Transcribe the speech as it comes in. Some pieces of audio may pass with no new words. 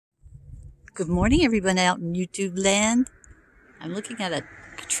Good morning, everyone out in YouTube land. I'm looking at a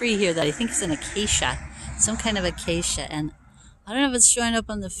tree here that I think is an acacia, some kind of acacia, and I don't know if it's showing up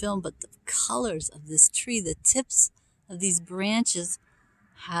on the film, but the colors of this tree, the tips of these branches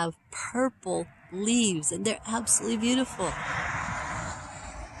have purple leaves, and they're absolutely beautiful.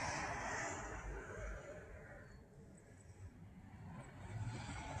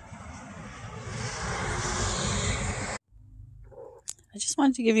 I just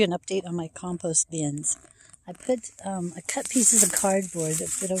wanted to give you an update on my compost bins. I cut pieces of cardboard that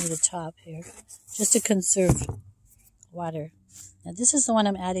fit over the top here just to conserve water. Now this is the one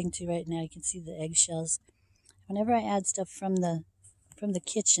I'm adding to right now. You can see the eggshells. Whenever I add stuff from the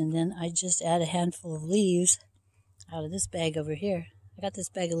kitchen, then I just add a handful of leaves out of this bag over here. I got this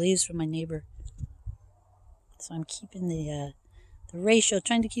bag of leaves from my neighbor. So I'm keeping the ratio,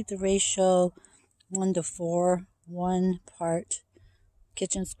 trying to keep the ratio 1 to 4, 1 part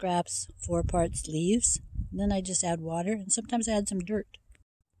kitchen scraps, 4 parts leaves. And then I just add water, and sometimes I add some dirt.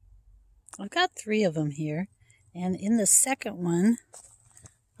 I've got 3 of them here, and in the second one,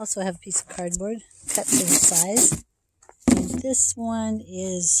 I also have a piece of cardboard cut to the size. And this one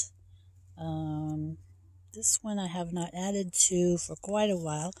is, this one I have not added to for quite a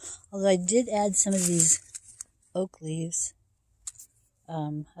while, although I did add some of these oak leaves.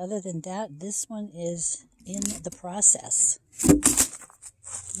 Other than that, this one is in the process.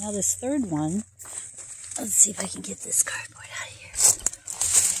 Now this third one, let's see if I can get this cardboard out of here.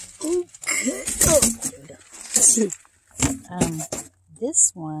 Okay. Oh, there we go.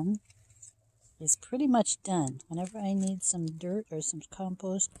 This one is pretty much done. Whenever I need some dirt or some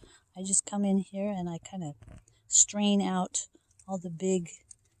compost, I just come in here and I kind of strain out all the big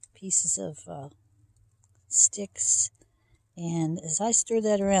pieces of sticks. And as I stir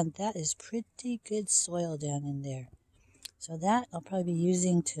that around, that is pretty good soil down in there. So that I'll probably be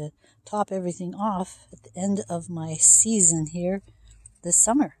using to top everything off at the end of my season here this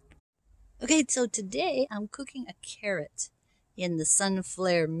summer. Okay, so today I'm cooking a carrot in the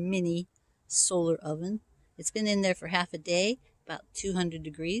Sunflair mini solar oven. It's been in there for half a day, about 200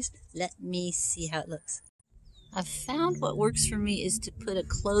 degrees. Let me see how it looks. I've found what works for me is to put a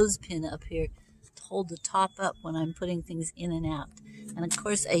clothespin up here to hold the top up when I'm putting things in and out. And of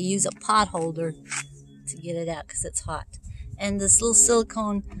course I use a pot holder to get it out because it's hot. And this little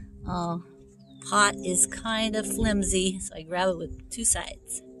silicone pot is kind of flimsy, so I grab it with 2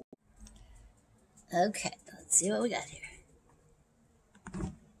 sides. Okay, let's see what we got here.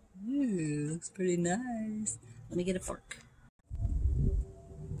 Ooh, looks pretty nice. Let me get a fork.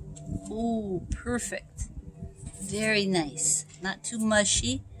 Ooh, perfect. Very nice. Not too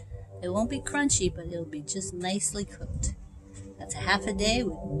mushy. It won't be crunchy, but it'll be just nicely cooked. That's a half a day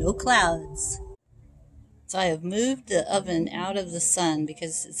with no clouds. So I have moved the oven out of the sun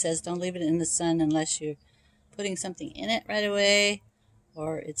because it says don't leave it in the sun unless you're putting something in it right away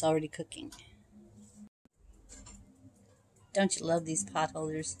or it's already cooking. Don't you love these pot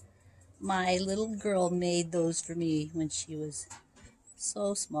holders? My little girl made those for me when she was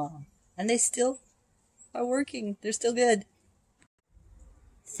so small. And they still are working. They're still good.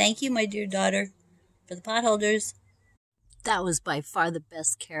 Thank you, my dear daughter, for the pot holders. That was by far the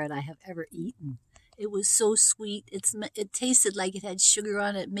best carrot I have ever eaten. It was so sweet. It tasted like it had sugar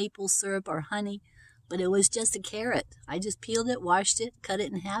on it, maple syrup or honey, but it was just a carrot. I just peeled it, washed it, cut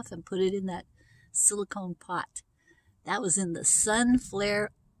it in half, and put it in that silicone pot. That was in the Sunflair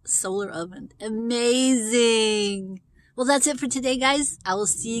Solar Oven. Amazing! Well, that's it for today, guys. I will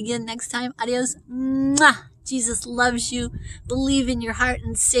see you again next time. Adios. Mwah! Jesus loves you. Believe in your heart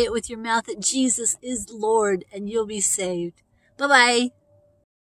and say it with your mouth that Jesus is Lord, and you'll be saved. Bye-bye.